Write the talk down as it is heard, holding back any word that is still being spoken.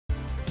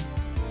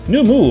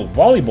New move,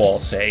 volleyball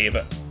save.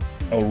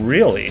 Oh,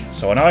 really?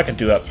 So now I can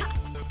do a...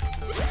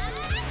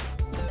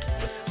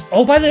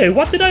 Oh, by the way,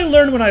 what did I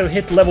learn when I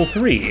hit level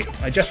 3?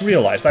 I just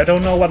realized. I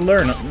don't know what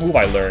move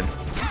I learned.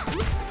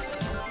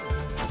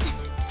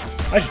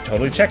 I should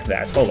totally check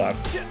that. Hold on.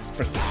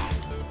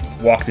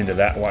 Walked into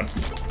that one.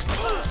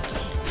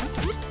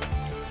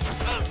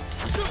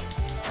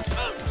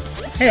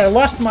 Hey, I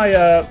lost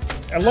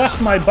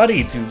my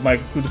buddy to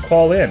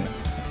call in.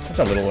 That's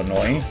a little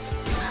annoying.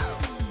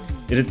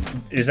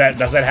 Does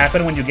that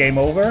happen when you game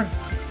over?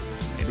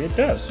 Maybe it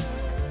does.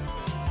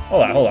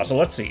 Hold on. So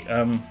let's see.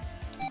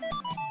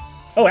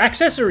 Oh,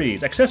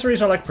 accessories!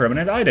 Accessories are like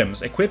permanent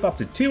items. Equip up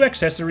to 2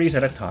 accessories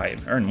at a time.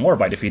 Earn more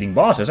by defeating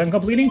bosses and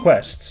completing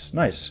quests.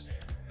 Nice.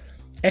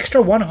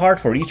 Extra 1 heart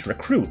for each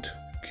recruit.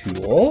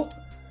 Cool.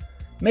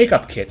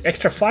 Makeup kit.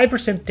 Extra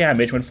 5%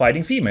 damage when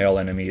fighting female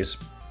enemies.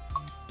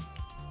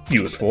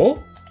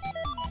 Useful.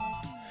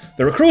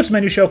 The recruits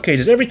menu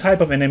showcases every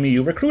type of enemy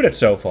you've recruited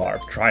so far.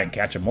 Try and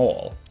catch them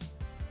all.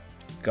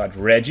 Got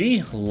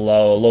Reggie,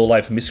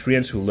 low-life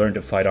miscreants who learn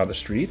to fight on the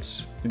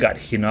streets. We got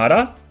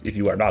Hinata. If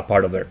you are not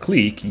part of their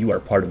clique, you are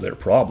part of their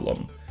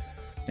problem.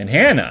 And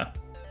Hannah,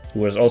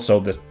 who is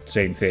also the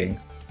same thing.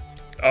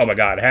 Oh my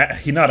god,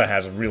 Hinata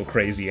has a real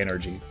crazy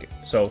energy.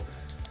 So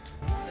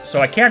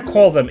I can't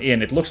call them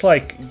in. It looks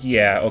like...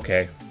 Yeah,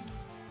 okay.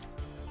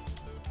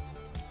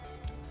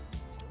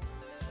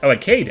 Oh,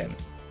 and Kaden.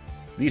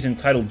 These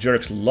entitled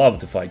jerks love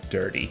to fight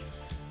dirty.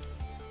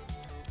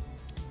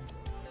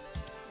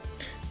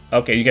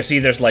 Okay, you can see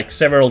there's like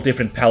several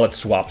different palette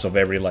swaps of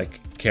every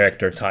like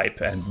character type,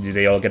 and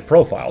they all get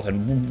profiles.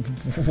 And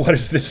what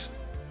is this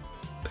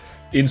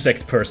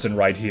insect person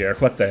right here?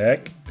 What the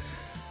heck?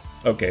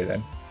 Okay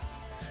then.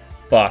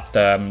 But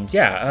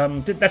yeah,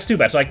 that's too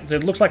bad. So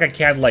it looks like I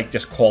can't like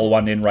just call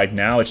one in right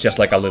now. It's just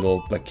like a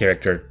little like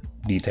character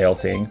detail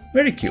thing.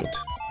 Very cute.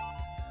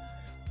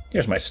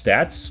 Here's my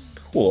stats.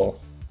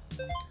 Cool.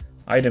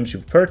 Items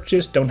you've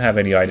purchased. Don't have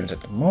any items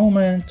at the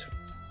moment.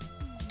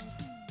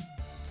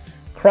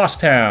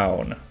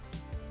 Crosstown.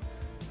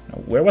 Now,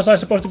 where was I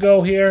supposed to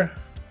go here?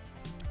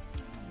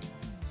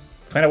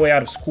 Kind of way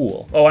out of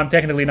school. Oh, I'm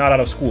technically not out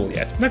of school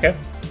yet. Okay.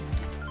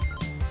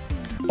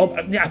 Oh,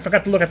 yeah, I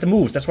forgot to look at the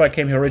moves. That's why I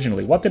came here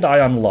originally. What did I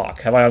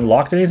unlock? Have I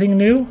unlocked anything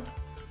new?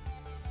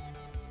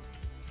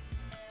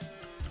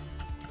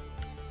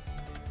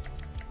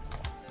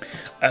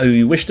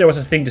 I wish there was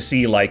a thing to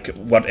see, like,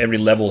 what every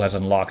level has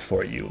unlocked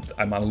for you.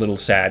 I'm a little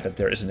sad that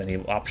there isn't any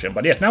option.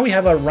 But yes, now we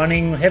have a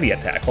running heavy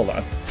attack. Hold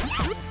on.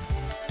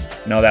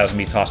 No, that was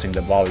me tossing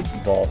the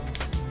volleyball.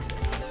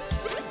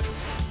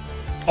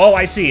 Oh,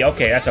 I see.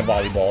 Okay, that's a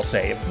volleyball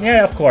save.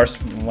 Yeah, of course.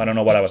 I don't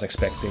know what I was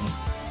expecting.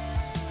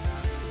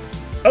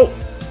 Oh,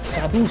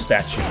 Sabu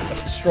statue.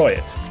 Let's destroy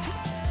it.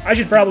 I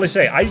should probably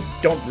say, I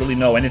don't really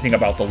know anything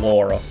about the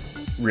lore of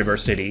River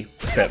City,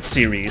 the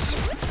series.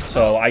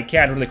 So I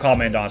can't really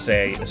comment on,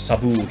 say,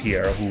 Sabu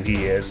here, who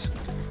he is.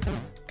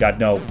 Got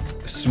no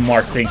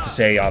smart things to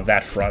say on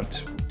that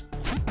front.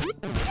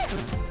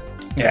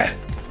 Yeah.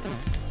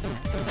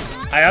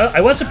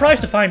 I was surprised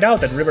to find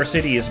out that River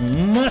City is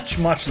much,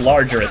 much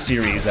larger a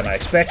series than I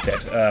expected.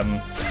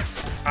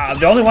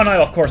 The only one I,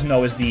 of course,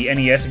 know is the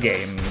NES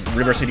game,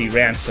 River City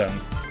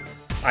Ransom.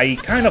 I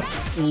kind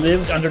of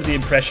lived under the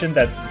impression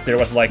that there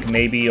was, like,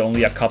 maybe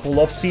only a couple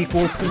of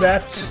sequels to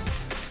that.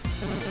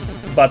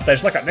 But there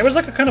was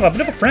like a kind of a bit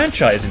of a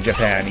franchise in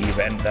Japan,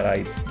 even, that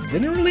I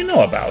didn't really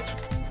know about.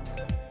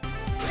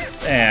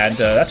 And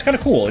that's kind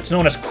of cool. It's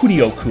known as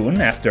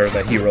Kunio-kun, after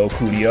the hero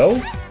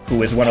Kunio,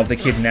 who is one of the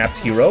kidnapped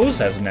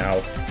heroes, as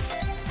now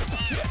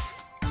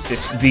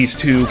it's these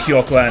two,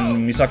 Kyoko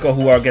and Misako,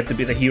 who get to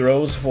be the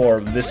heroes for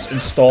this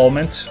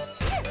installment.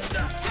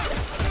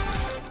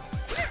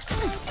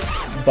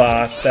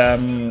 But,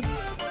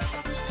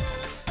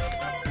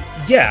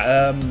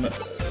 yeah,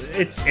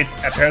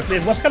 apparently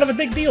it was kind of a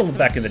big deal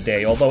back in the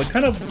day, although it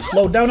kind of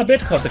slowed down a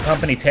bit because the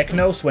company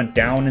Technos went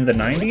down in the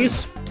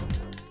 90s.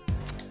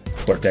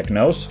 For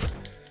Technos.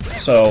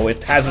 So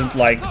it hasn't,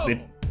 like,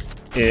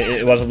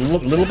 it was a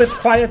little bit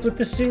quiet with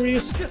this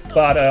series,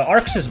 but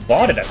Arxis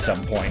bought it at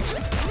some point.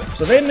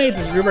 So they made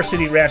River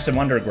City Ransom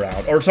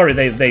Underground, or sorry,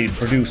 they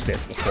produced it,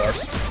 of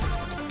course.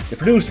 They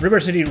produced River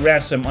City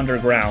Ransom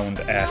Underground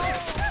at...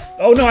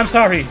 Oh no, I'm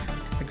sorry!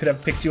 I could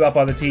have picked you up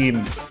on the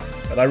team,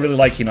 but I really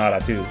like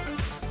Hinata too.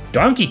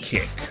 Donkey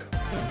Kick.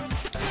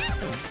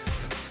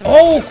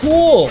 Oh,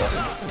 cool!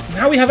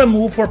 Now we have a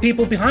move for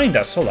people behind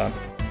us. Hold on.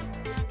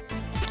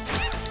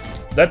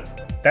 That's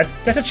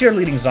a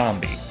cheerleading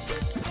zombie.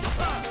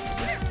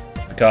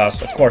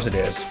 Because, of course it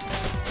is.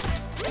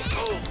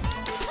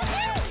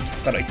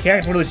 But I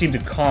can't really seem to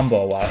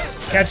combo.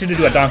 Can't seem to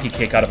do a donkey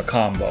kick out of a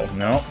combo.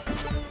 No.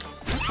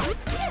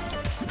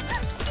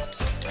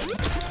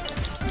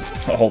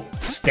 A whole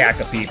stack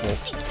of people.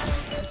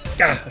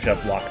 Ah, I should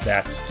have blocked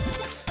that.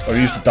 Or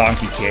used the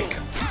donkey kick.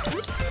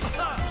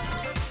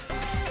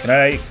 Can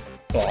I...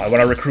 Oh, I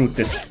want to recruit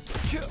this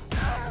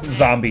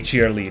zombie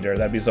cheerleader.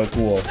 That'd be so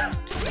cool.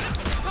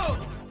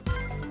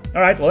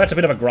 Alright, well that's a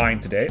bit of a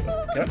grind today.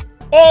 Yeah.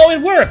 Oh,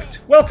 it worked!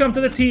 Welcome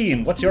to the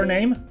team. What's your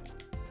name?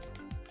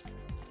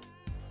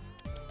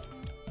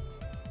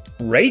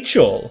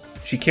 Rachel.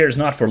 She cares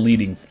not for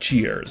leading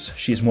cheers.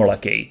 She's more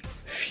like a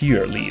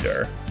fear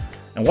leader.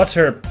 And what's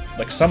her,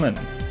 like, summon?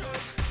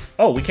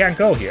 Oh, we can't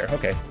go here.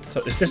 Okay.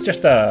 So is this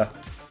just a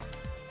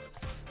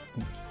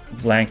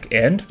blank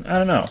end? I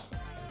don't know.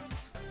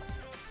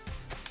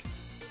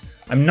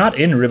 I'm not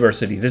in River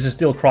City. This is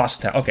still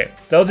Crosstown. Okay.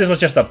 So this was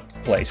just a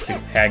place to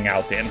hang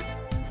out in.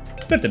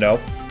 Good to know.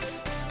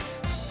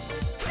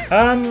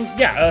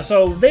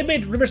 So they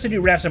made River City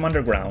Ransom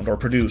Underground, or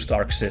produced,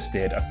 Arc Sys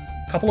did, a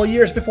couple of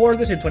years before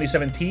this, in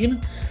 2017.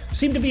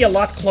 Seemed to be a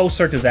lot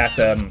closer to that,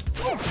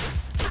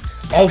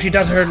 Oh, she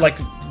does her, like,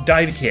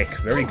 dive kick.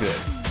 Very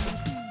good.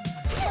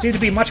 Seemed to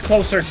be much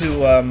closer to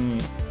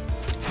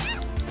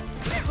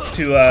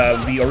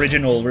the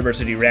original River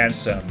City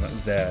Ransom,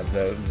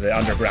 the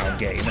Underground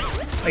game.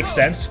 Makes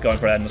sense, going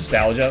for that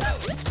nostalgia.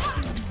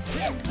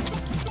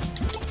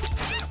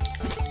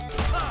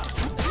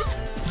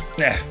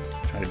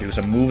 Trying to do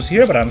some moves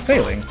here, but I'm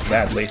failing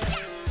badly.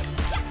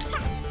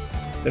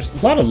 There's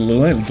a lot of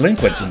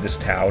delinquents in this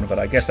town, but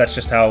I guess that's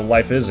just how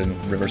life is in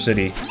River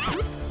City.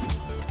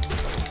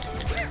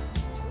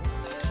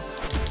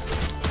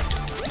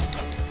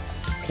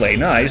 Play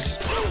nice.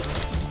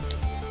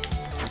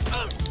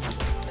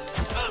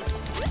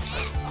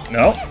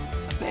 No.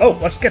 Oh,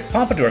 let's get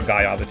Pompadour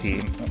guy on the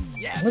team.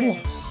 A little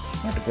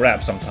hard to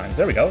grab sometimes.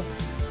 There we go.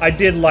 I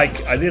did like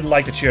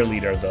the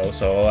cheerleader though,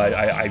 so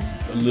I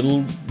a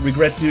little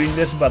regret doing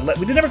this, but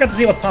we never got to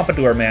see what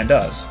Pompadour Man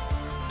does.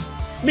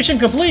 Mission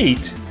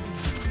complete!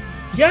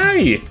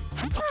 Yay!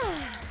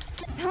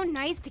 So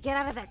nice to get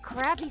out of that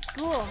crappy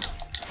school.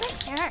 For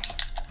sure.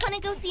 Wanna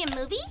go see a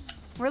movie?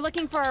 We're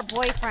looking for our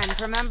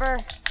boyfriends, remember?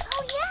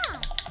 Oh yeah!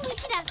 We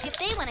should ask if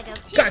they wanna go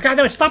too. God damn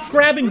it, stop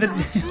grabbing the...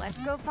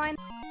 Let's go find...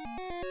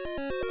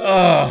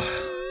 Oh,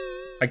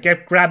 I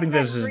kept grabbing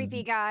that this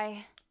creepy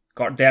guy.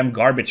 Goddamn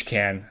garbage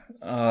can.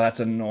 Oh, that's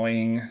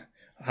annoying.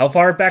 How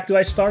far back do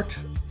I start?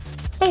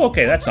 Oh,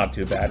 okay, that's not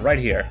too bad. Right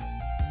here.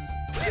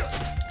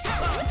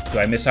 Do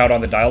I miss out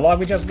on the dialogue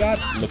we just got?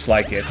 Looks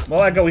like it.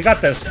 Well, we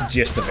got the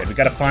gist of it. We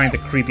gotta find the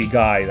creepy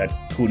guy that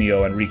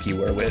Kunio and Riki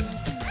were with.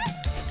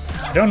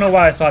 I don't know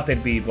why I thought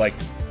they'd be, like...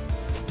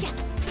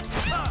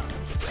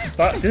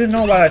 Didn't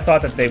know why I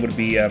thought that they would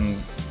be,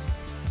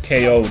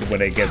 KO'd when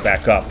they get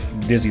back up.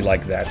 Dizzy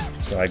like that.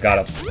 So I got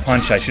a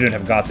punch I shouldn't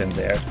have gotten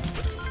there.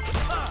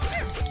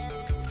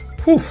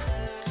 Whew.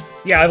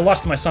 Yeah, I've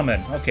lost my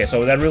summon. Okay,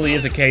 so that really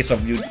is a case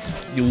of you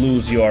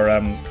lose your,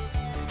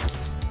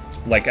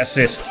 like,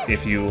 assist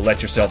if you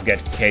let yourself get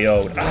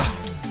KO'd. Ah!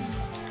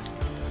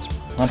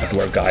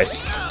 Pompadour, guys.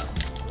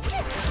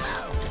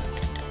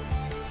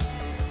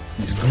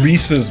 These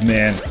greases,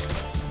 man.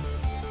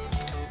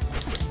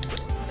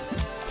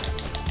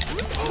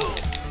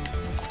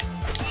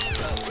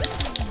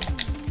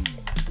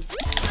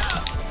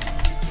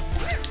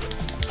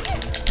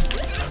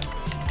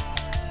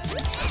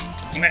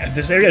 Man,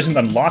 this area isn't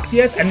unlocked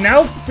yet, and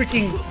now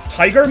freaking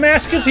Tiger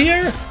Mask is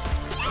here?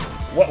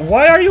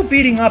 Why are you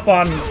beating up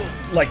on,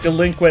 like,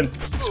 delinquent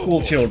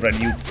school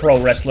children, you pro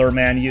wrestler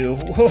man, you?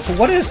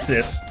 What is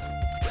this?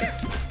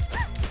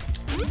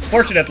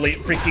 Fortunately,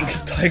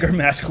 freaking Tiger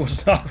Mask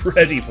was not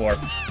ready for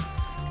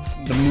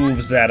the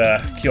moves that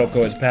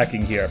Kyoko is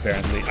packing here,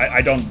 apparently.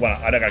 I don't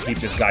gotta keep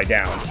this guy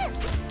down.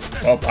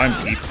 Oh,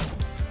 I'm deep.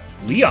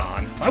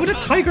 Leon? Why would a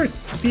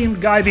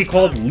tiger-themed guy be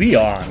called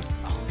Leon?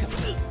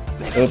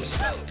 Oops.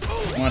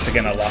 Once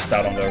again, I lost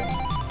out on the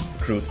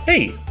truth.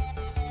 Hey!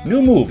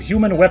 New move,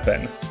 human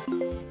weapon.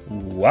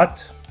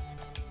 What?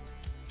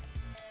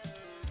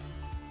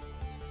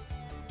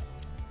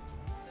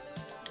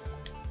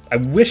 I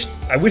wish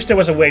there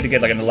was a way to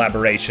get, like, an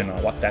elaboration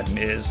on what that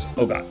is.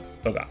 Oh god.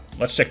 Oh god.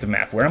 Let's check the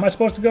map. Where am I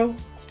supposed to go?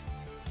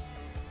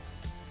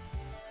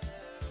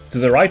 To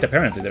the right,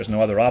 apparently. There's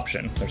no other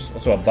option. There's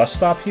also a bus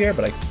stop here,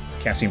 but I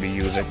can't seem to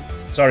use it.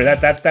 Sorry,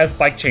 that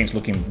bike chain's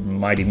looking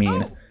mighty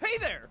mean. Oh, hey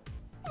there!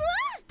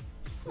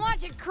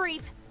 Watch it,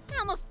 creep! I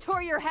almost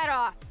tore your head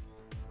off!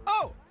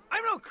 Oh,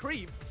 I'm no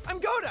creep. I'm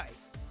Godai.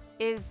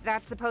 Is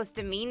that supposed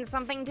to mean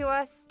something to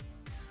us?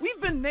 We've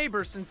been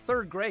neighbors since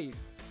 3rd grade.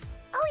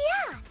 Oh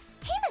yeah!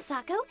 Hey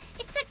Misako,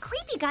 it's that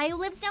creepy guy who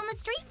lives down the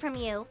street from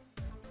you.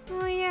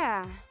 Oh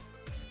yeah.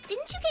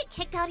 Didn't you get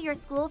kicked out of your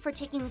school for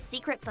taking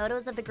secret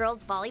photos of the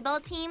girls'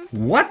 volleyball team?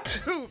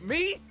 What? Who,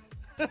 me?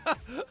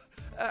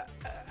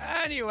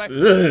 Anyway,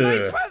 Ugh.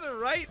 nice weather,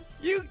 right?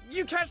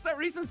 You catch that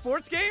recent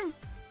sports game?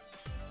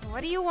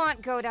 What do you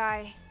want,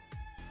 Godai?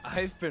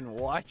 I've been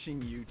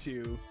watching you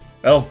two.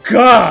 Oh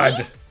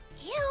god!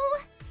 Ew!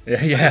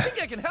 Yeah. I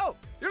think I can help.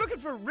 You're looking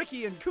for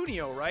Riki and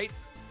Kunio, right?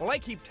 Well, I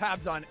keep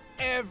tabs on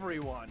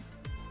everyone.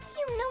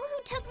 You know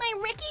who took my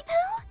Ricky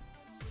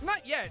poo?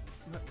 Not yet,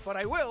 but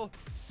I will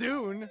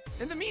soon.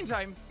 In the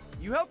meantime,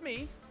 you help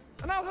me,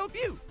 and I'll help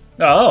you.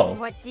 Oh.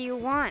 What do you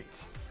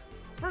want?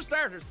 For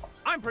starters,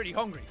 I'm pretty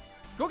hungry.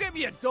 Go get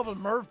me a double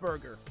Merv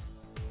burger.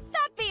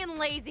 Stop being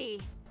lazy!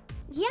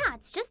 Yeah,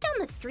 it's just down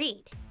the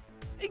street.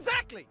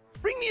 Exactly.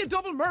 Bring me a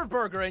double Merv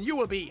burger and you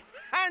will be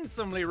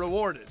handsomely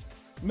rewarded.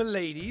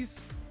 Miladies,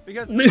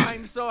 because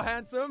I'm so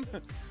handsome.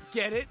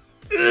 Get it?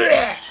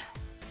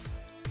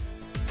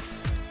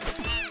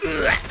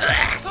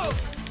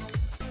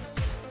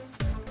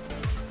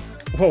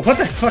 Whoa, what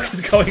the fuck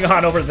is going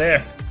on over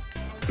there?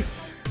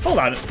 Hold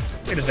on.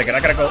 Wait a second, I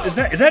gotta go. Is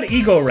that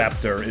Ego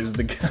Raptor? Is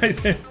the guy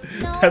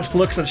that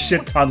looks a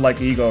shit ton like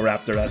Ego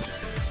Raptor?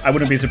 I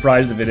wouldn't be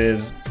surprised if it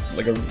is,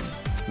 like a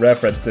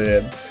reference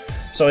to him.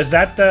 So is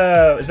that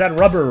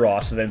Rubber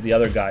Ross then the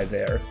other guy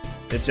there?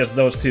 It's just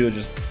those two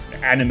just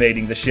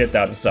animating the shit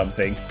out of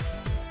something.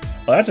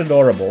 Oh, that's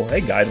adorable.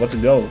 Hey guys, what's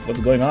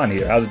going on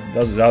here? How's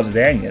it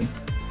hanging?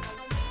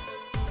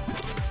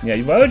 Yeah,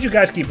 why would you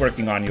guys keep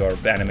working on your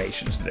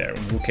animations there?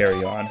 We'll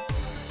carry on.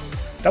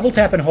 Double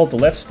tap and hold the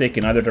left stick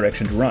in either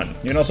direction to run.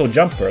 You can also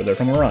jump further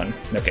from a run.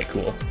 Okay,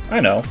 cool. I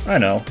know.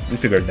 We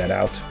figured that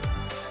out.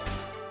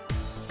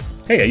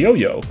 Hey, a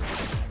yo-yo.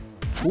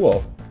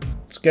 Cool.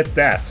 Let's get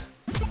that.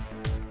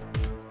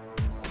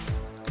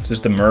 Is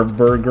this the Merv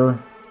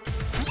Burger?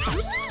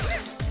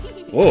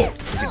 Whoa,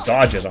 the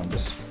dodges on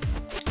this.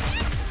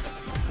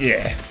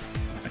 Yeah.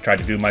 I tried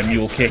to do my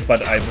mule kick,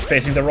 but I was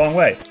facing the wrong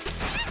way.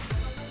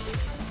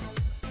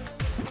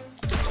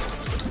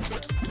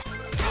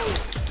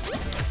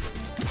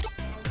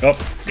 Oh,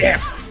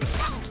 damn!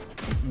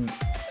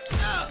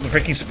 The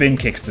freaking spin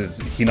kicks that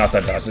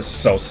Hinata does is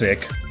so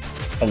sick.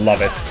 I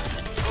love it.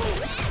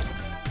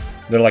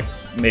 They're like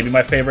maybe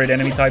my favorite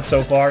enemy type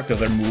so far, because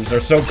their moves are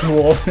so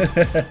cool.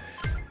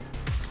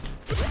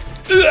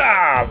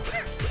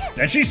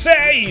 And she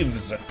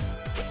saves!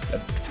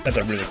 That's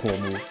a really cool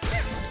move.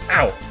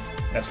 Ow!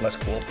 That's less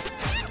cool.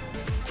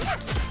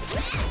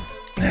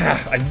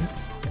 I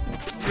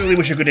really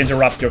wish you could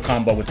interrupt your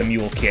combo with the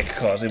mule kick,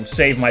 because it would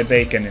save my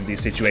bacon in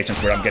these situations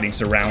where I'm getting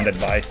surrounded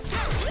by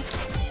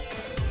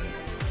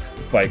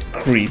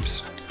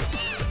creeps.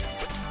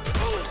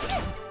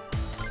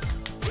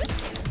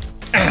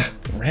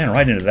 Ran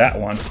right into that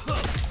one.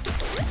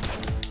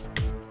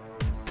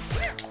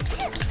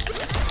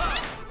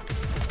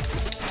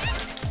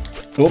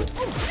 Oh.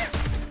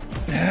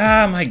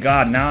 Ah, my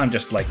god, now I'm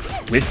just like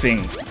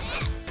whiffing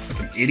like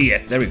an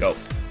idiot. There we go.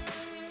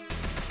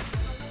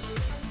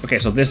 Okay,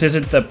 so this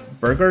isn't the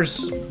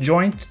burgers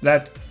joint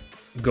that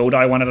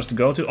Godai wanted us to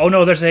go to? Oh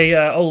no, there's a,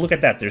 oh look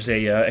at that, there's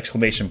a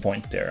exclamation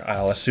point there.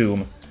 I'll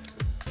assume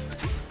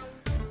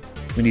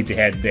we need to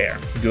head there.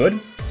 Good,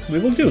 we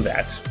will do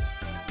that.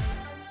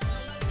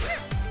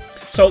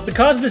 So,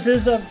 because this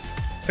is a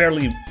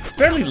fairly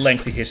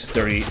lengthy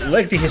history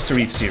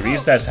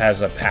series that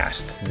has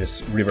passed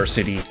this River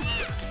City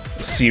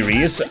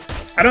series,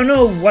 I don't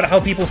know how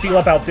people feel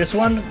about this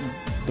one.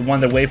 The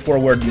one that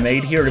WayForward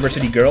made here, River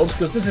City Girls,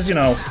 because this is, you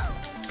know,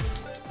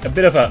 a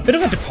bit of a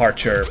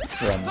departure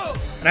from.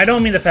 And I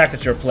don't mean the fact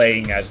that you're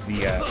playing as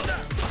the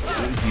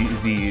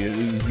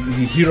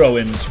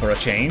heroines for a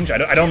change.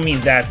 I don't mean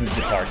that as a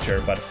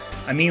departure, but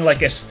I mean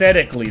like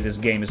aesthetically, this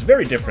game is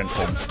very different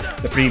from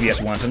the previous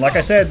ones. And like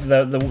I said,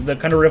 the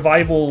kind of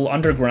revival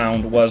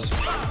Underground was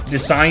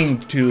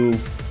designed to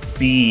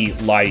be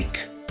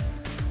like.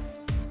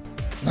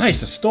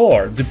 Nice, a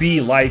store. To be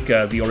like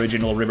the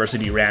original River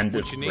City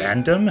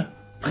Random?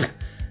 I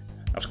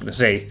was gonna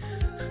say...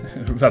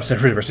 I've said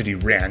River City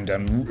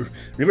Random.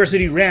 River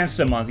City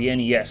Ransom on the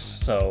NES,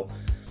 so...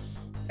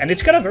 And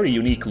it's got a very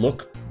unique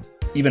look,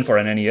 even for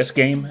an NES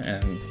game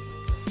and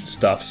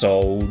stuff,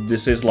 so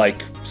this is,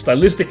 like,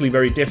 stylistically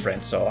very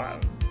different, so...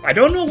 I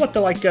don't know what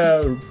the, like,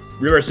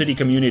 River City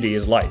community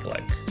is like.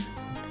 Like,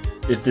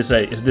 is this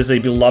a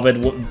beloved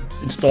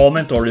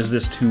installment, or is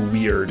this too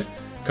weird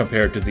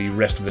compared to the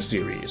rest of the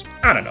series?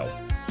 I don't know.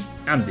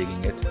 I'm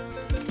digging it.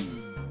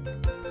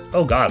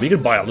 Oh god, we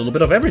could buy a little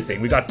bit of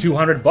everything. We got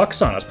 200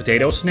 bucks on us.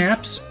 Potato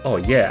snaps? Oh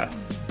yeah.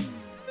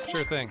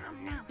 Sure thing.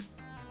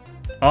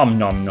 Nom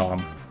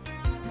nom.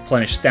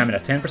 Replenish stamina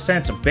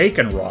 10%. Some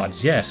bacon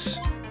rods, yes.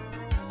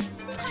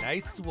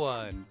 Nice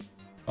one.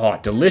 Oh,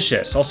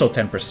 delicious. Also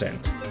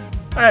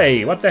 10%.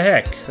 Hey, what the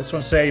heck? This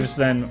one saves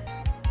then.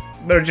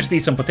 Better just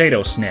eat some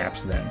potato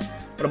snaps then.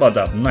 What about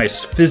that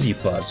nice fizzy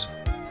fuzz?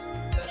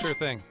 Sure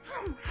thing.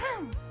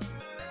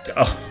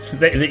 Oh,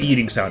 the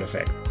eating sound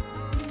effect.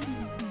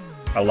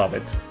 I love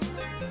it.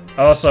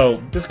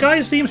 Also, this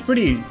guy seems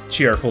pretty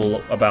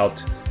cheerful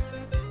about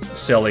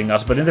selling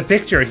us, but in the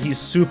picture, he's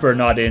super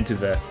not into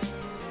the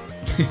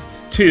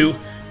two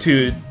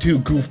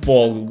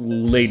goofball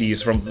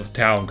ladies from the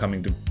town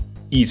coming to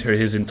eat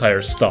his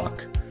entire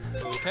stock.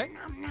 Okay.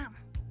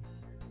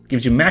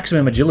 Gives you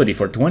maximum agility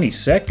for 20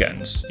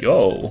 seconds.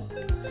 Yo.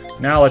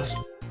 Now let's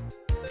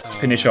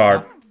finish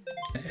our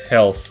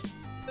health.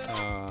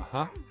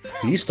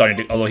 He's starting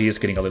to, although he is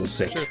getting a little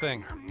sick. Sure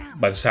thing.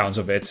 By the sounds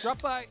of it.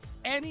 Drop by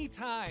any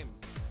time.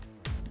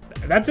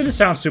 That didn't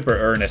sound super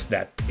earnest,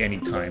 that any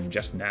time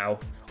just now.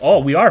 Oh,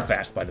 we are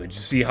fast, by the way. Did you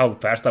see how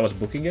fast I was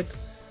booking it?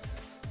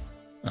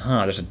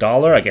 There's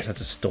 $1. I guess that's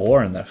a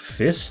store, and a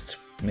fist.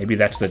 Maybe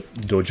that's the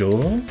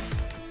dojo?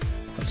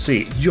 Let's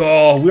see.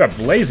 Yo, we are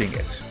blazing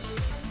it.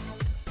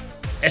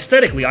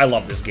 Aesthetically, I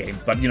love this game,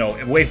 but, you know,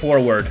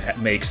 WayForward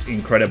makes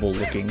incredible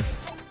looking.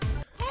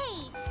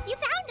 Hey, you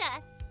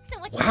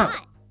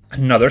spot.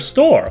 Another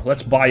store.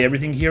 Let's buy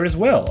everything here as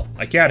well.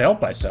 I can't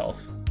help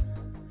myself.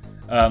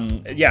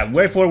 Yeah,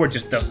 Way Forward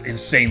just does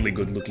insanely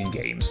good-looking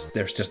games.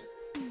 There's just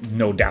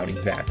no doubting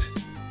that.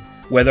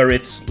 Whether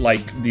it's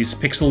like these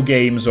pixel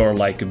games or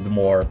like the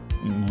more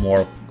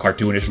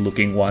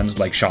cartoonish-looking ones,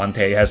 like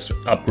Shantae has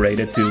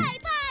upgraded to. Buy.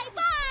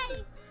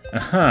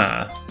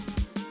 Aha.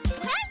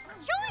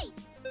 Best choice.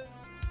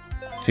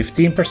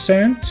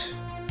 15%.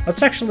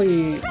 That's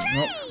actually.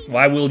 Well,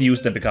 I will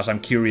use them because I'm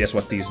curious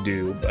what these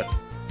do, but.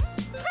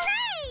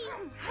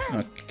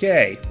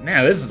 Okay,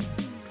 man, this is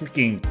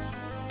freaking.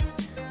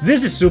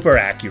 This is super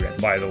accurate,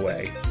 by the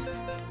way.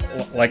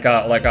 Like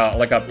a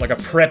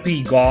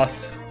preppy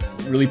goth,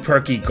 really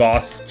perky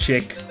goth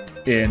chick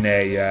in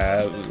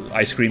a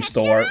ice cream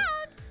store.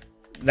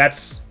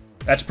 That's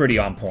pretty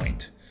on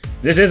point.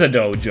 This is a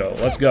dojo.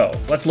 Let's go.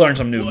 Let's learn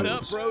some new moves. What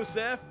up, bro,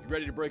 Seth? You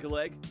ready to break a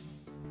leg?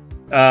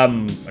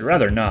 I'd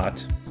rather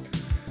not.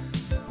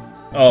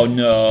 Oh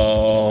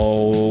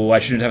no, I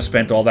shouldn't have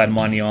spent all that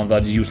money on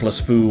that useless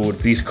food.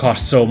 These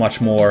cost so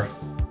much more.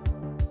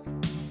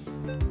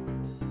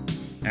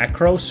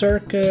 Acro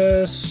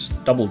Circus,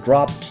 double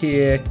drop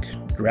kick,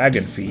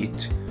 dragon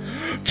feet.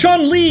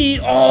 Chun-Li!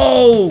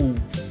 Oh!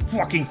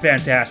 Fucking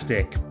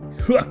fantastic.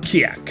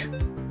 Kick.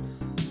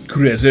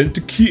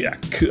 Crescent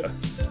kick.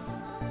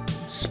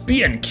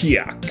 Spin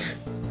kick.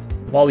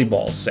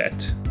 Volleyball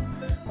set.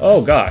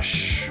 Oh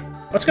gosh.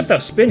 Let's get the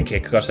spin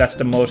kick, because that's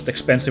the most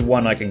expensive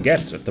one I can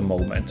get at the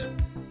moment.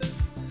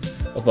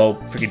 Although,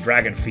 freaking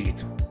dragon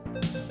feet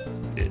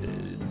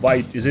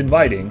is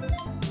inviting.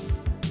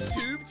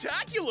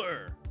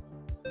 Tube-tacular!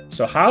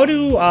 So how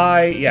do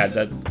I...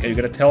 Yeah, are you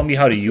gonna tell me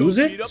how to use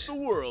it? Beat up the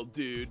world,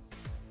 dude.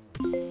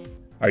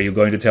 Are you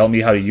going to tell me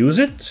how to use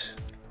it?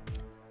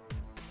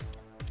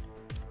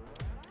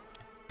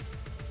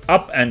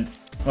 Up and...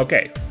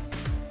 Okay.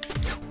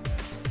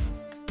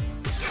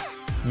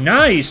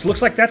 Nice!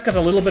 Looks like that's got a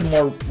little bit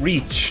more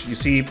reach. You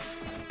see...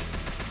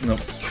 No.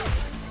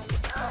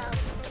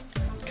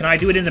 Can I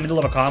do it in the middle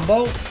of a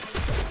combo?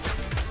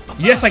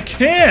 Yes, I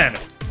can!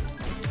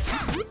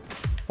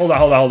 Hold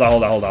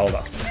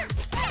on.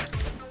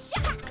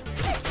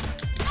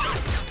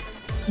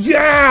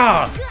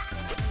 Yeah!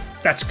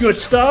 That's good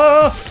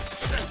stuff!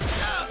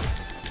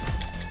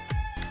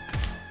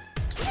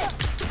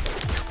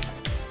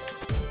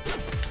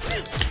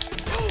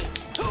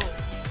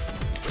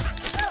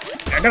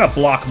 I gotta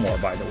block more,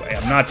 by the way.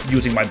 I'm not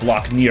using my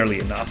block nearly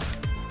enough.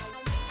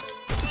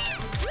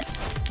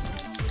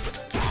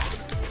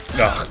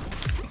 Ugh.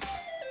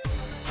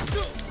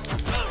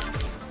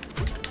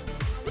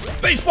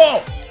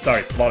 Baseball!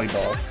 Sorry,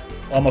 volleyball.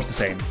 Almost the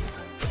same.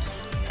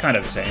 Kind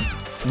of the same.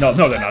 No,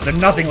 they're not. They're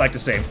nothing like the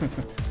same.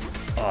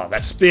 Oh,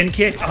 that spin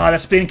kick. Oh,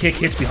 that spin kick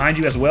hits behind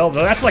you as well.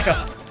 Though that's like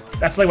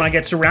when I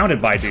get surrounded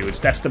by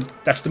dudes. That's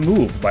the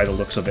move by the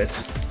looks of it.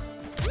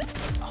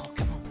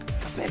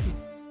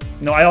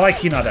 No, I like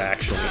Hinata,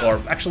 actually.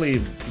 Or, actually,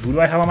 who do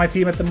I have on my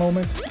team at the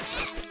moment?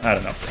 I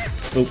don't know.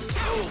 Oop.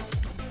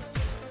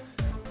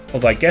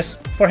 Although, I guess,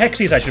 for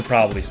Hexies, I should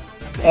probably...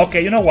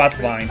 Okay, you know what?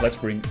 Fine. Let's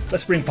bring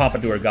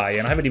Pompadour guy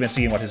in. I haven't even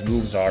seen what his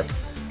moves are.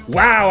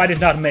 Wow, I did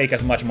not make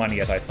as much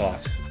money as I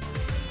thought.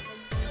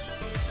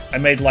 I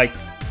made, like,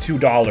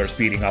 $2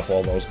 beating up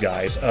all those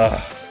guys.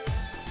 Ugh.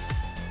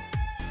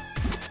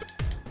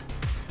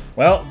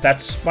 Well,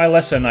 that's my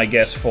lesson, I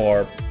guess,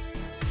 for...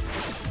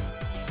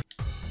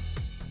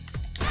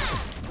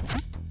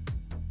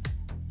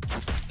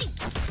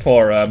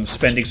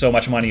 spending so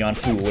much money on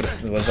food.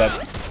 It was a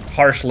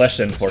harsh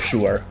lesson for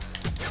sure.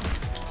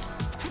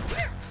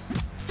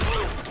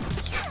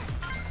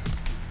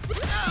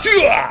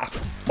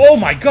 Oh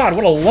my god,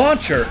 what a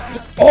launcher!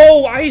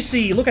 Oh, I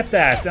see! Look at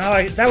that!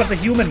 That was the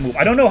human move.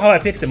 I don't know how I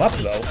picked him up,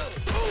 though.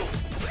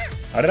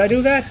 How did I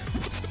do that?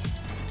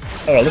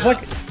 Oh, it looks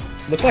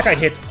like I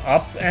hit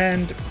up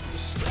and...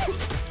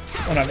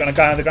 on a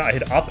guy on the ground. I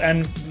hit up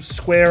and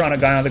square on a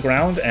guy on the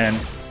ground, and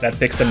that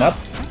picks him up.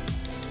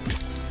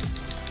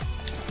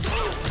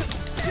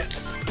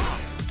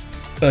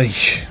 Ugh.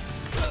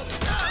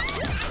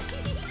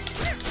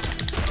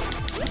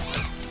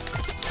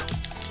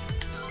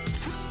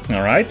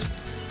 Alright.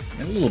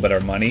 A little bit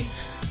of money.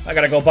 I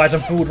gotta go buy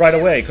some food right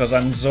away, because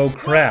I'm so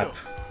crap.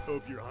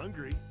 Hope you're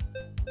hungry.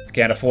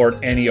 Can't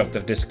afford any of the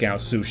discount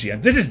sushi.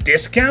 And this is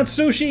discount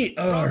sushi?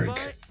 Urgh.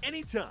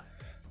 Anytime.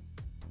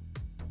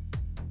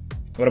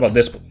 What about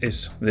this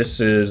place?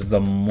 This is the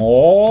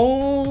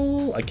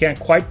mall? I can't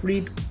quite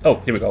read. Oh,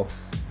 here we go.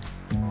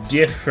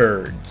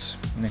 Diffords.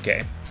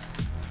 Okay.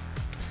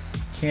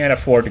 Can't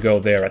afford to go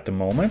there at the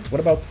moment. What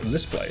about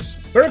this place?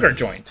 Burger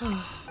joint.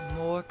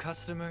 More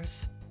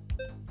customers.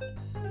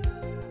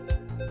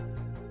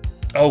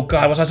 Oh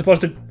god, was I supposed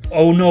to...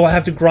 Oh no, I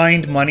have to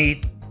grind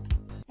money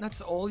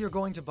That's all you're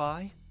going to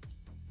buy?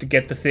 to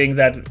get the thing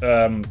that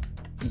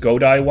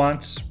Godai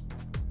wants.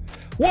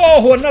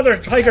 Whoa, another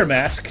tiger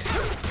mask.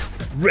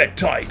 Red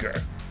tiger.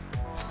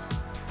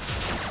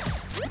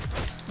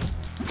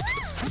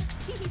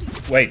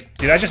 Wait,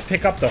 did I just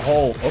pick up the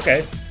whole...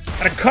 Okay.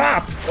 And a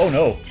cop! Oh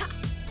no.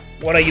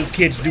 What are you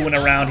kids doing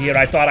around here?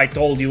 I thought I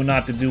told you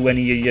not to do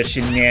any of your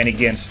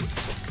shenanigans.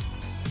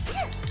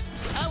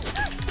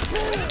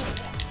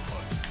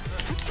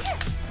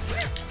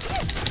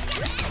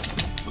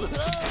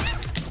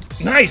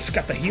 Nice!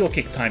 Got the heel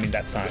kick timing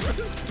that time.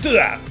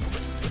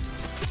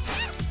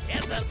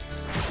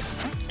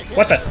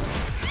 What the?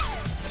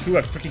 Threw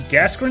a freaking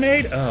gas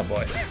grenade? Oh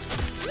boy.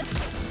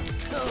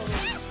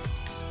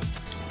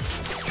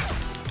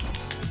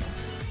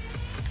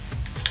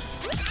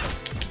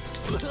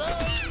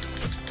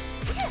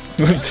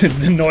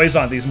 The noise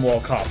on these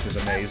mall cops is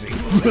amazing.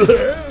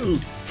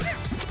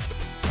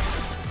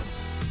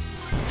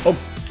 Oh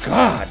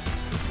god!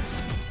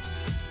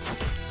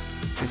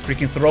 They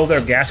freaking throw their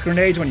gas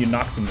grenades when you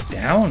knock them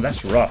down?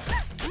 That's rough.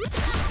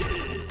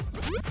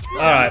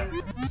 Alright.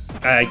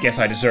 I guess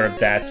I deserved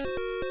that.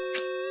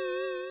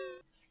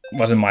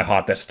 Wasn't my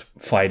hottest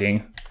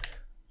fighting.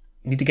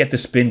 Need to get the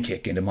spin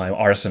kick into my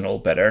arsenal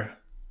better.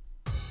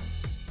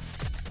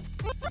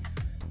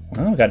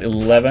 Well, I got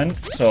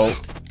 11, so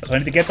I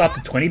need to get up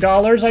to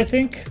 $20, I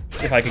think,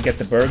 if I could get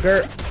the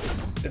burger.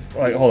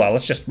 Hold on,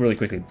 let's just really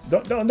quickly.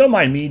 Don't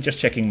mind me just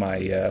checking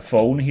my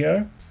phone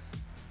here.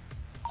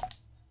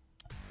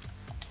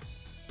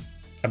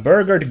 A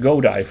burger to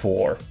go die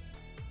for.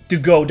 To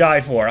go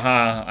die for,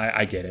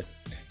 I get it.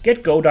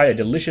 Get Godai a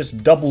delicious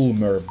double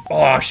merv.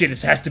 Oh shit,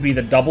 it has to be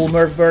the double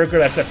merv burger.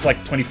 That's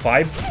like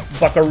 25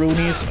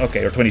 buckaroonies.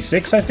 Okay, or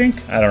 26, I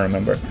think. I don't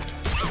remember.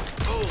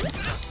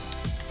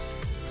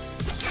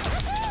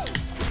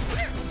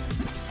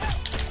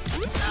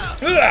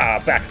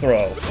 Back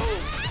throw.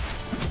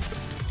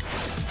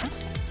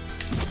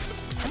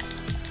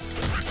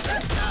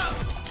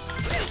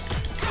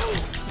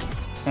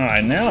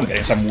 Alright, now I'm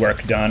getting some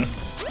work done.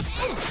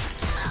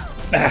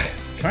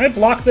 Can I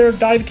block their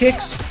dive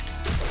kicks?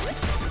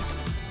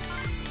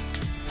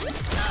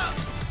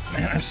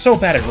 Man, I'm so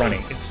bad at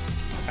running.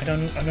 I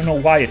don't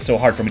know why it's so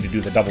hard for me to do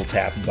the double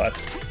tap, but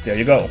there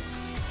you go.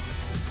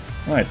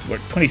 Alright, we're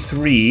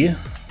 23.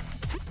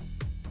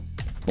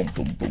 Boom,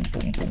 boom, boom,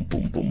 boom, boom,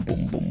 boom, boom, boom,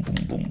 boom, boom,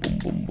 boom, boom,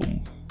 boom,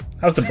 boom.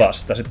 How's the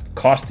bus? Does it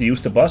cost to use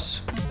the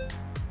bus?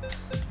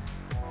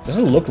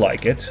 Doesn't look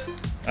like it.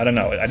 I don't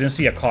know. I didn't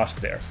see a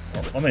cost there.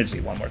 Let me see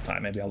one more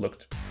time. Maybe I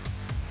looked.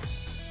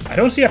 I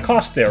don't see a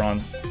cost there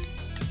on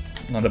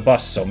the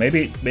bus, so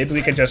maybe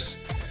we can just.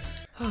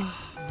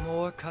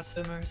 More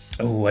customers.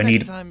 Oh, I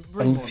need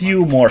a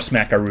few more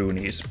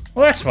smackaroonies.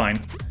 Well, that's fine.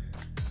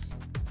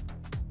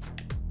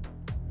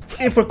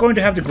 If we're going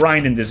to have to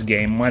grind in this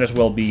game, might as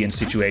well be in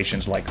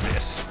situations like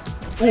this.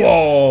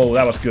 Whoa,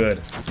 that was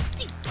good.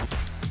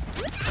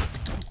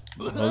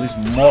 Well, these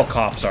mall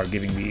cops are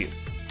giving me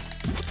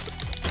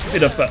a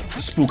bit of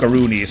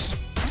spookaroonies.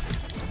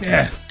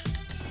 Yeah.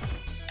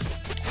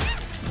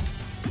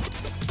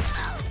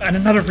 And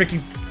another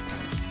freaking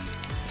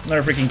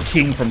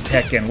king from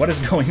Tekken. What is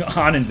going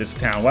on in this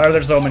town? Why are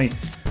there so many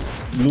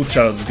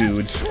lucha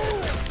dudes?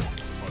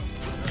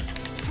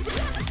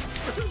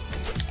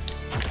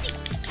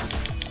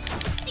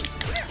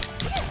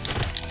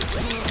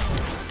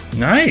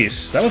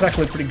 Nice! That was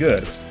actually pretty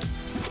good.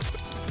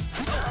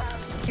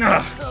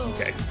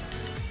 Okay.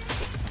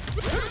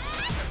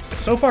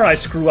 So far I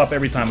screw up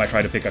every time I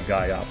try to pick a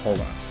guy up.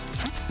 Hold on.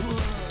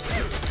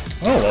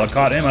 Oh, well I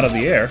caught him out of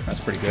the air. That's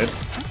pretty good.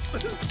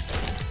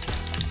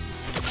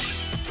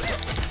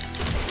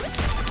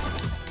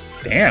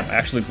 Damn, I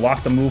actually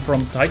blocked the move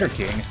from Tiger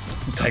King.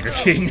 Tiger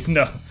King?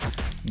 No.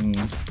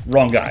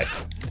 Wrong guy.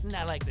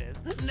 Not like this.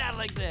 Not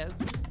like this.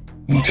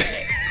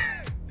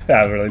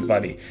 That's really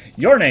funny.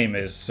 Your name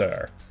is,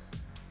 sir.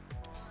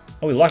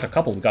 Oh, we locked a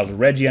couple. We got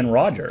Reggie and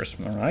Rogers.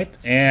 Alright.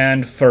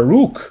 And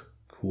Farouk.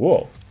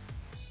 Cool.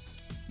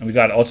 And we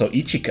got also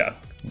Ichika.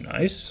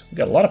 Nice. We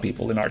got a lot of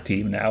people in our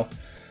team now.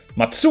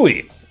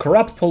 Matsui.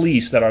 Corrupt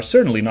police that are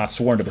certainly not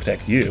sworn to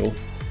protect you.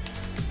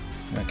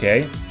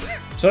 Okay.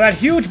 So that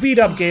huge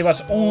beat-up gave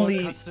us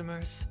only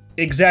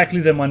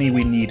exactly the money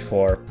we need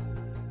for.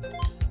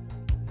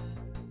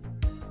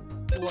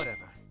 Whatever.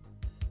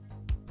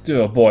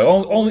 Oh boy,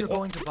 only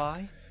going to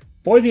buy?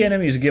 Boy, the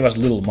enemies give us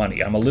little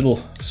money. I'm a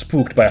little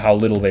spooked by how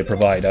little they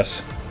provide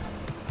us.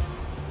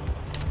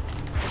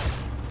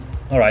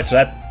 Alright, so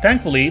that,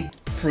 thankfully,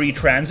 free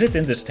transit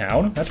in this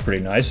town. That's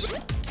pretty nice.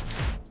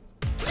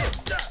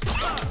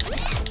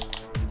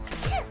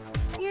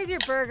 Here's your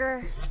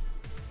burger.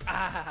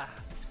 Ah,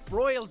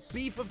 broiled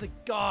beef of the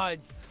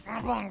gods.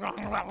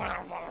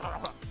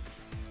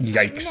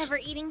 Yikes. Never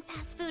eating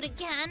fast food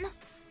again.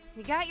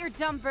 You got your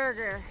dumb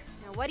burger.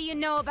 Now what do you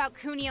know about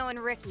Kunio and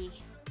Riki?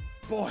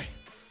 Boy,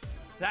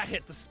 that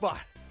hit the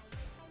spot.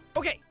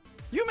 Okay,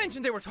 you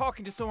mentioned they were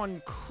talking to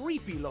someone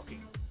creepy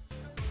looking.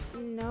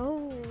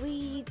 No,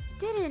 we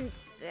didn't,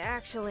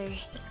 actually.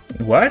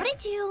 What? What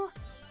did you...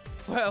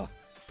 Well,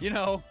 you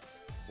know,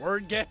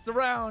 word gets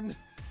around.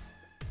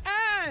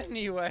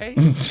 Anyway,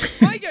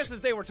 my guess is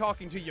they were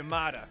talking to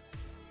Yamada.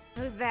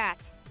 Who's that?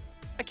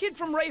 A kid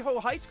from Reiho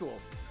High School.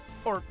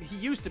 Or he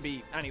used to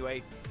be,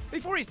 anyway,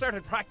 before he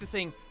started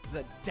practicing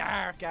the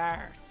dark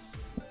arts.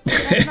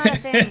 That's not a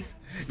thing.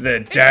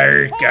 The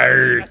dark It's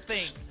totally a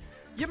arts.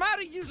 thing.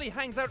 Yamada usually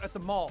hangs out at the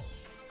mall.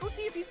 Go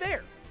see if he's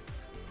there.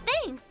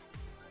 Thanks.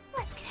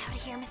 Let's get out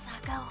of here,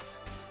 Misako.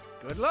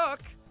 Good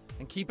luck.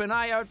 And keep an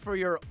eye out for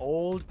your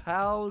old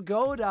pal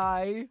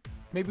Godai.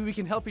 Maybe we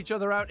can help each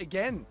other out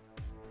again.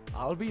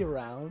 I'll be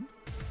around.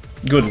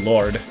 Good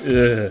lord.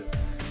 Ugh.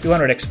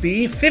 200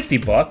 XP, 50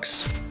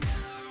 bucks.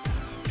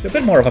 A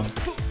bit more of a...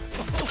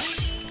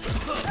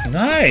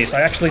 Nice!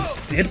 I actually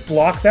did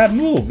block that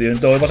move, even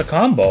though it was a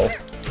combo.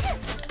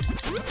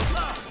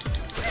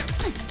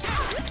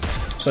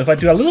 So if I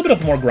do a little bit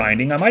of more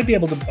grinding, I might be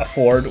able to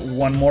afford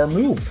one more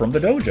move from the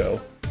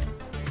dojo.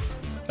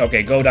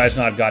 Okay, Godai's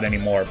not got any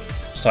more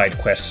side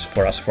quests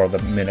for us for the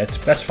minute.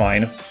 That's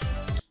fine.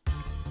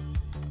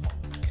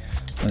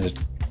 I'll just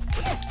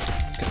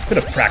get a bit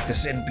of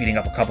practice in beating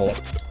up a couple of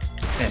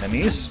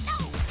enemies.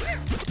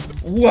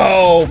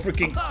 Whoa!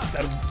 Freaking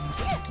that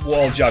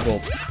wall juggle.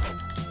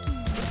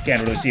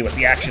 Can't really see what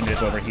the action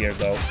is over here,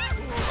 though.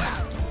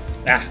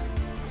 Ah.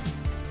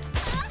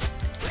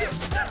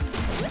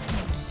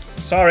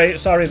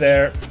 Sorry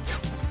there,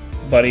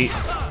 buddy.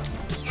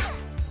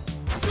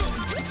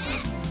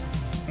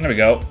 There we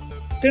go.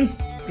 Didn't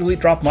really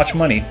drop much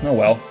money. Oh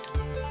well.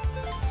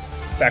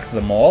 Back to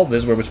the mall.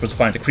 This is where we're supposed to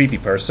find the creepy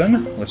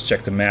person. Let's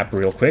check the map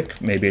real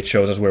quick. Maybe it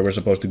shows us where we're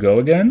supposed to go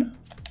again.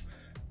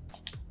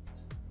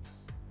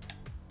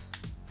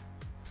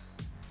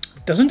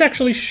 Doesn't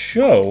actually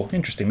show.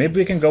 Interesting.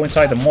 Maybe we can go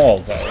inside the mall,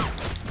 though.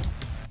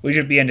 We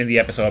should be ending the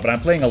episode, but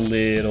I'm playing a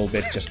little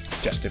bit just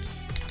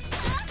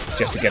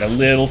to get a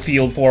little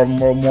feel for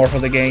more for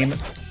the game.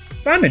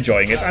 I'm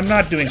enjoying it. I'm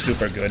not doing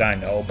super good, I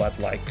know, but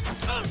like...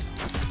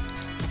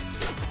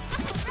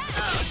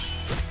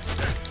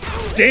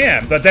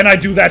 Damn, but then I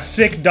do that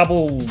sick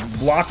double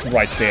block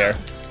right there.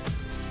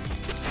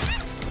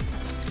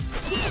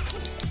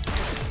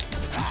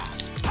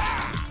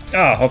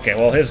 Oh, okay,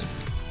 well his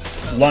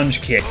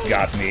lunge kick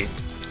got me.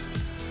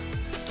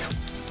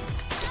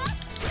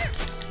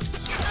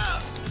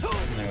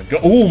 There we go.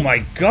 Oh my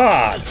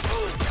god!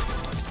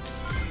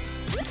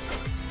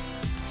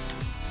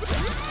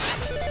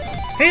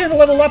 Hey, and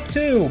level up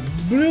too!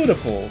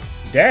 Beautiful!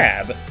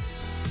 Dab.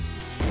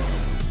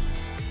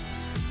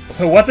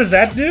 What does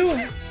that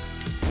do?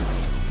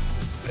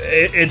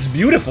 It's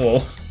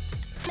beautiful.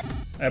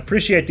 I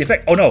appreciate the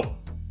effect. Oh no!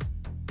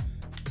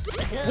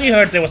 We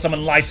heard there was some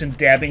unlicensed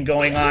dabbing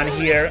going on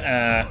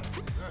here.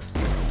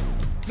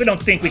 We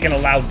don't think we can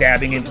allow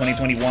dabbing in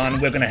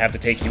 2021. We're gonna have to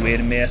take you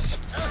in, miss.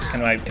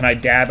 Can I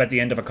dab at the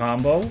end of a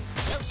combo?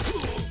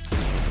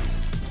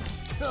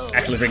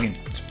 Actually,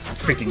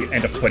 freaking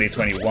end of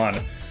 2021.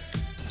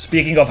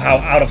 Speaking of how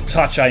out of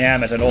touch I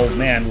am as an old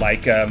man,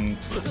 like,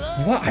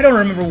 I don't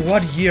remember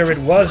what year it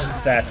was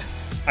that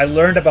I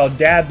learned about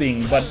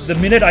dabbing, but the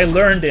minute I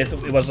learned it,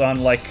 it was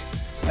on, like,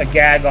 a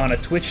gag on a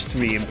Twitch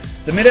stream.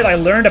 The minute I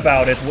learned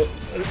about it,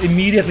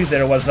 immediately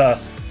there was a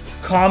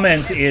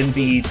comment in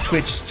the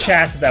Twitch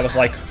chat that was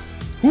like,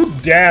 who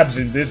dabs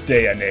in this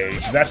day and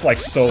age? That's, like,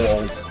 so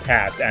old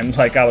hat. And,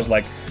 like, I was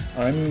like,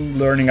 I'm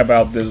learning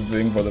about this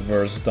thing for the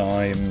first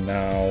time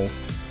now.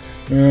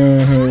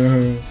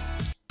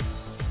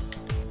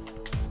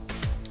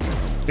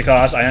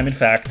 Because I am, in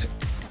fact,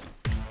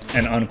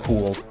 an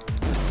uncool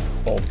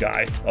old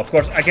guy. Of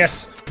course, I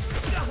guess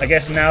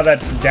now that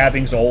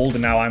dabbing's old,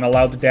 now I'm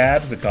allowed to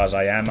dab, because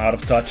I am out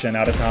of touch and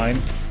out of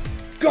time.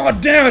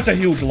 God damn, it's a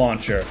huge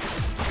launcher!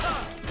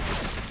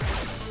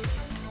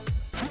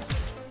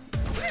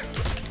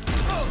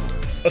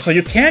 Oh, so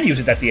you can use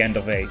it at the end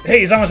of a...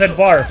 Hey, someone said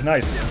barf,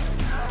 nice.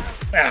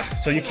 Ah,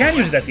 so you can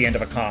use it at the end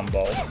of a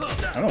combo.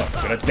 Oh,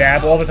 I'm gonna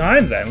dab all the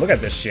time then. Look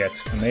at this shit.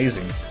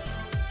 Amazing.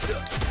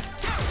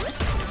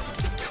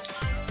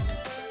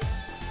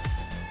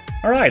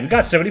 Alright, we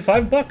got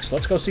 75 bucks.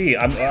 Let's go see.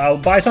 I'll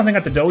buy something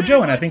at the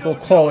dojo, and I think we'll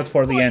call it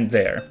for the end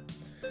there.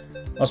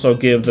 Also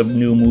give the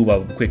new move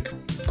a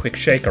quick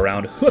shake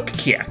around. Hook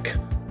kick.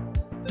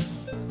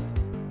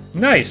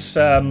 Nice.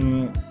 I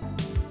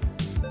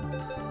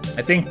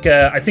think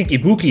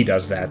Ibuki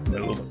does that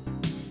move.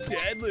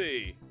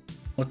 Deadly.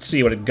 Let's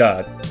see what it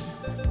got.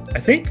 I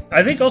think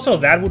also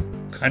that would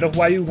kind of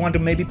why you want to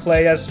maybe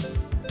play as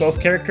both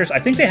characters. I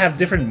think they have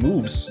different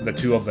moves, the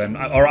two of them.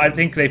 Or I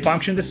think they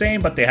function the same,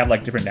 but they have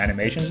like different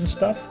animations and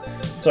stuff.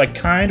 So I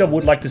kind of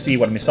would like to see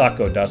what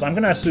Misako does. I'm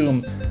gonna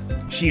assume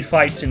she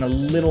fights in a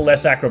little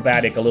less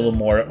acrobatic, a little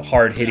more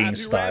hard-hitting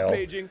style.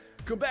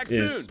 Come back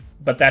soon.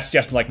 But that's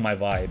just like my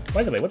vibe.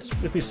 By the way, what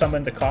if we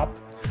summon the cop?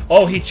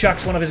 Oh, he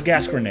chucks one of his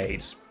gas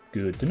grenades.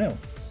 Good to know.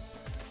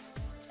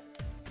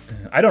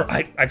 I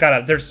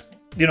gotta, there's,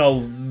 you know,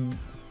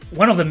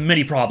 one of the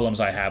many problems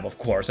I have, of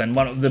course, and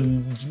the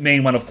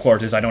main one, of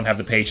course, is I don't have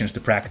the patience to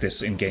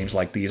practice in games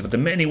like these, but the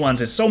many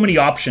ones is so many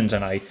options,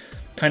 and I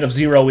kind of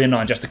zero in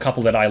on just a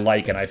couple that I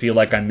like, and I feel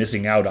like I'm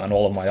missing out on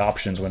all of my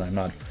options when I'm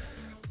not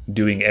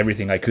doing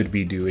everything I could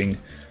be doing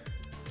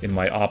in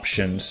my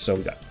options. So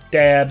we got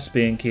dab,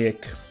 spin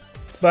kick,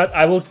 but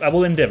I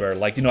will endeavor.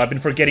 Like, you know, I've been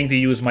forgetting to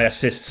use my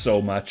assists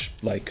so much,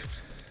 like,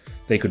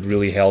 they could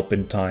really help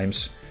in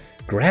times.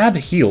 Grab,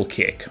 heel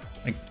kick.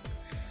 Like,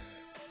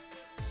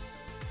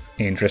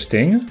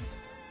 interesting.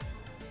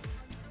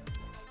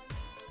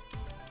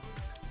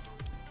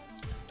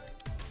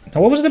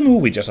 Now, what was the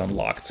move we just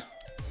unlocked?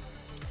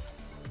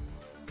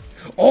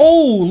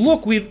 Oh,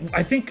 look,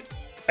 I think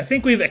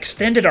we've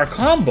extended our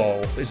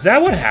combo. Is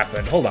that what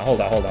happened? Hold on.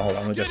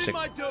 Let me just check.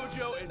 Get in my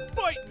dojo and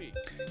fight me.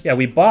 Yeah,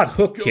 we bought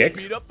hook Go kick.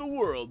 beat up the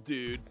world,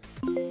 dude.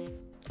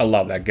 I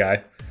love that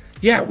guy.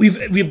 Yeah,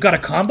 we've got a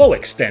combo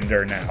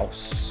extender now.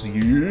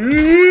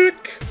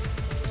 Sick.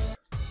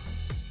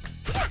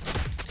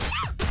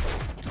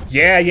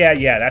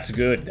 Yeah, that's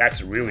good.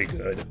 That's really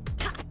good.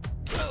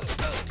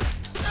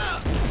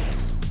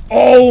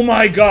 Oh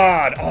my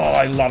god! Oh,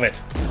 I love it.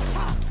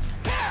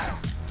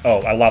 Oh,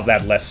 I love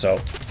that less so.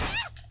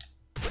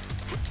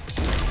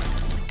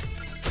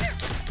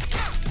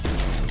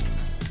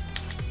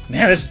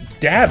 Man, this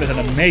dab is an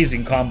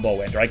amazing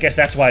combo ender. I guess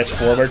that's why it's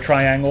forward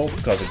triangle,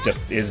 because it just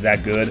is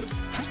that good.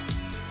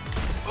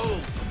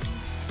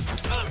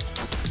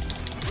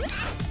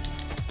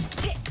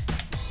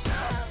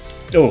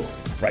 Oh,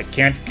 right,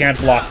 can't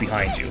block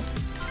behind you.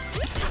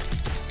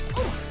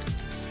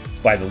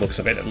 By the looks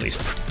of it, at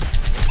least.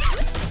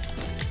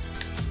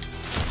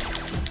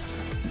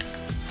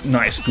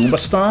 Nice Goomba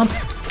Stomp.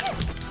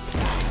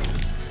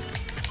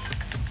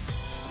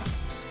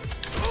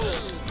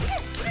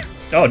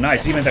 Oh,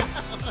 nice. Even the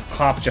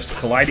cop just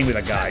colliding with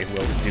a guy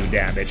will do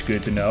damage.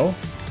 Good to know.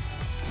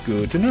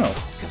 Good to know.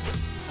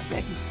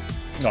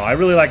 No, I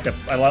really like the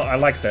I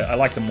like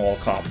the mall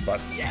cop,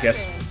 but I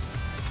guess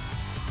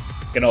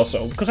and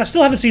also because I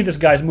still haven't seen this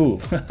guy's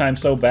move. I'm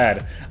so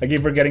bad. I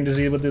keep forgetting to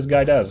see what this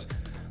guy does.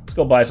 Let's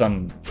go buy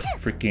some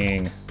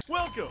freaking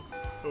Welcome.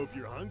 Hope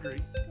you're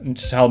hungry.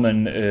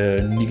 salmon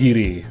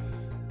nigiri.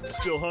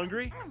 Still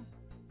hungry?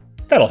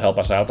 That'll help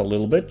us out a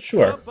little bit,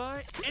 sure. Stop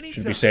by anytime.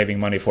 Should be saving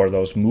money for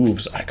those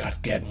moves. I gotta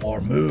get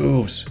more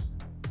moves.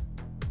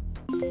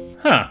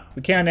 Huh,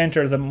 we can't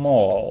enter the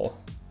mall.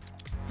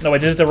 No,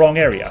 wait, this is the wrong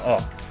area.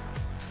 Oh.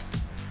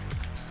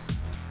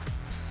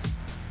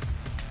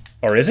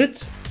 Or is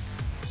it?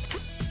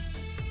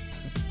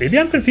 Maybe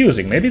I'm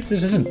confusing. Maybe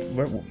this isn't...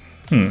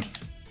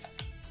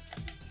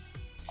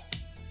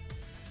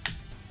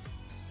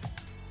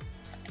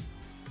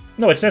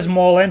 No, it says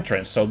mall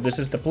entrance, so this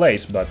is the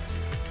place, but...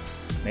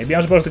 Maybe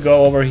I'm supposed to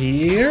go over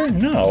here?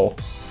 No.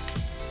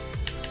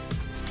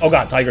 Oh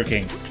god, Tiger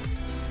King.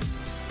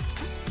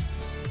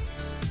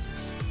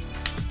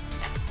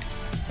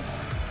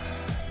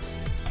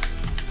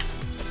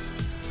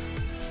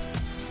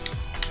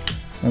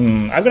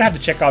 I'm gonna have to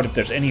check out if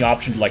there's any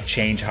option to like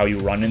change how you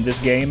run in this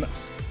game.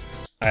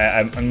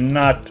 I'm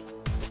not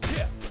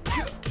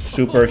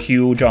super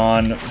huge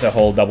on the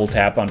whole double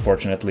tap,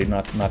 unfortunately.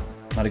 Not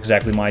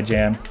exactly my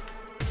jam.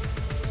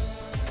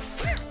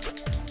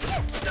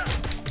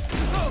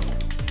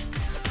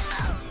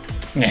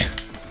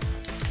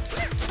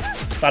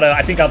 But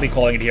I think I'll be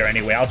calling it here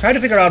anyway. I'll try to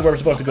figure out where we're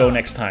supposed to go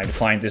next time to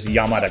find this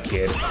Yamada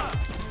kid.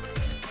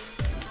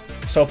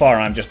 So far,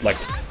 I'm just like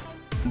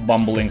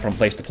bumbling from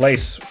place to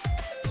place,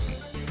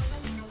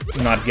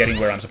 not getting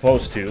where I'm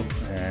supposed to,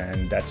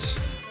 and that's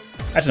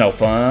no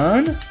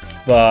fun.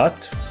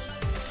 But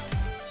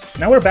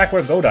now we're back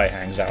where Godai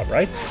hangs out,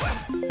 right?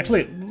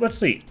 Actually, let's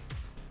see.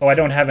 Oh, I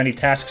don't have any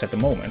tasks at the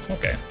moment.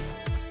 Okay.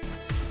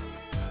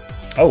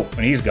 Oh,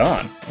 and he's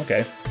gone.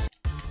 Okay.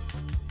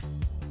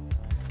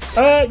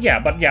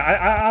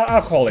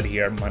 I'll call it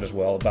here. Might as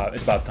well.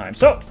 It's about time.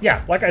 So,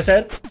 yeah, like I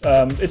said,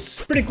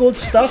 it's pretty cool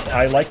stuff.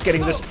 I like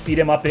getting this beat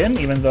 'em up in,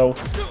 even though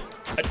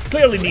I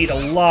clearly need a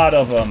lot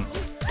of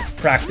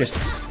practice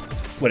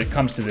when it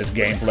comes to this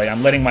gameplay.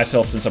 I'm letting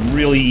myself in some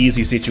really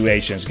easy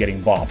situations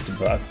getting bopped,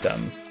 but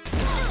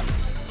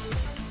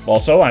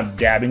also I'm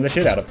dabbing the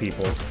shit out of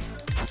people.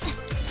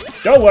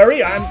 Don't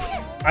worry,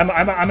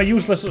 I'm a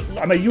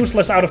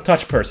useless out of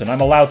touch person.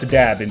 I'm allowed to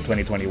dab in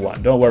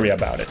 2021. Don't worry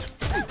about it.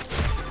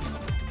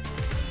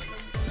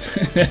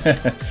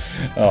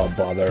 Oh,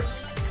 bother.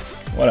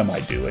 What am I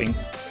doing?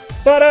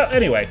 But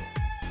anyway,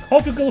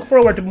 hope you can look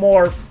forward to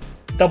more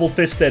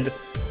double-fisted,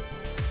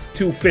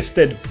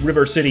 two-fisted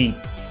River City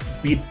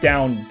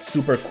beat-down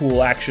super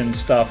cool action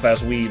stuff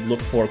as we look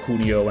for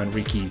Kunio and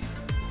Riki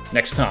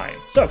next time.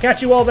 So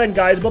catch you all then,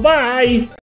 guys. Bye-bye!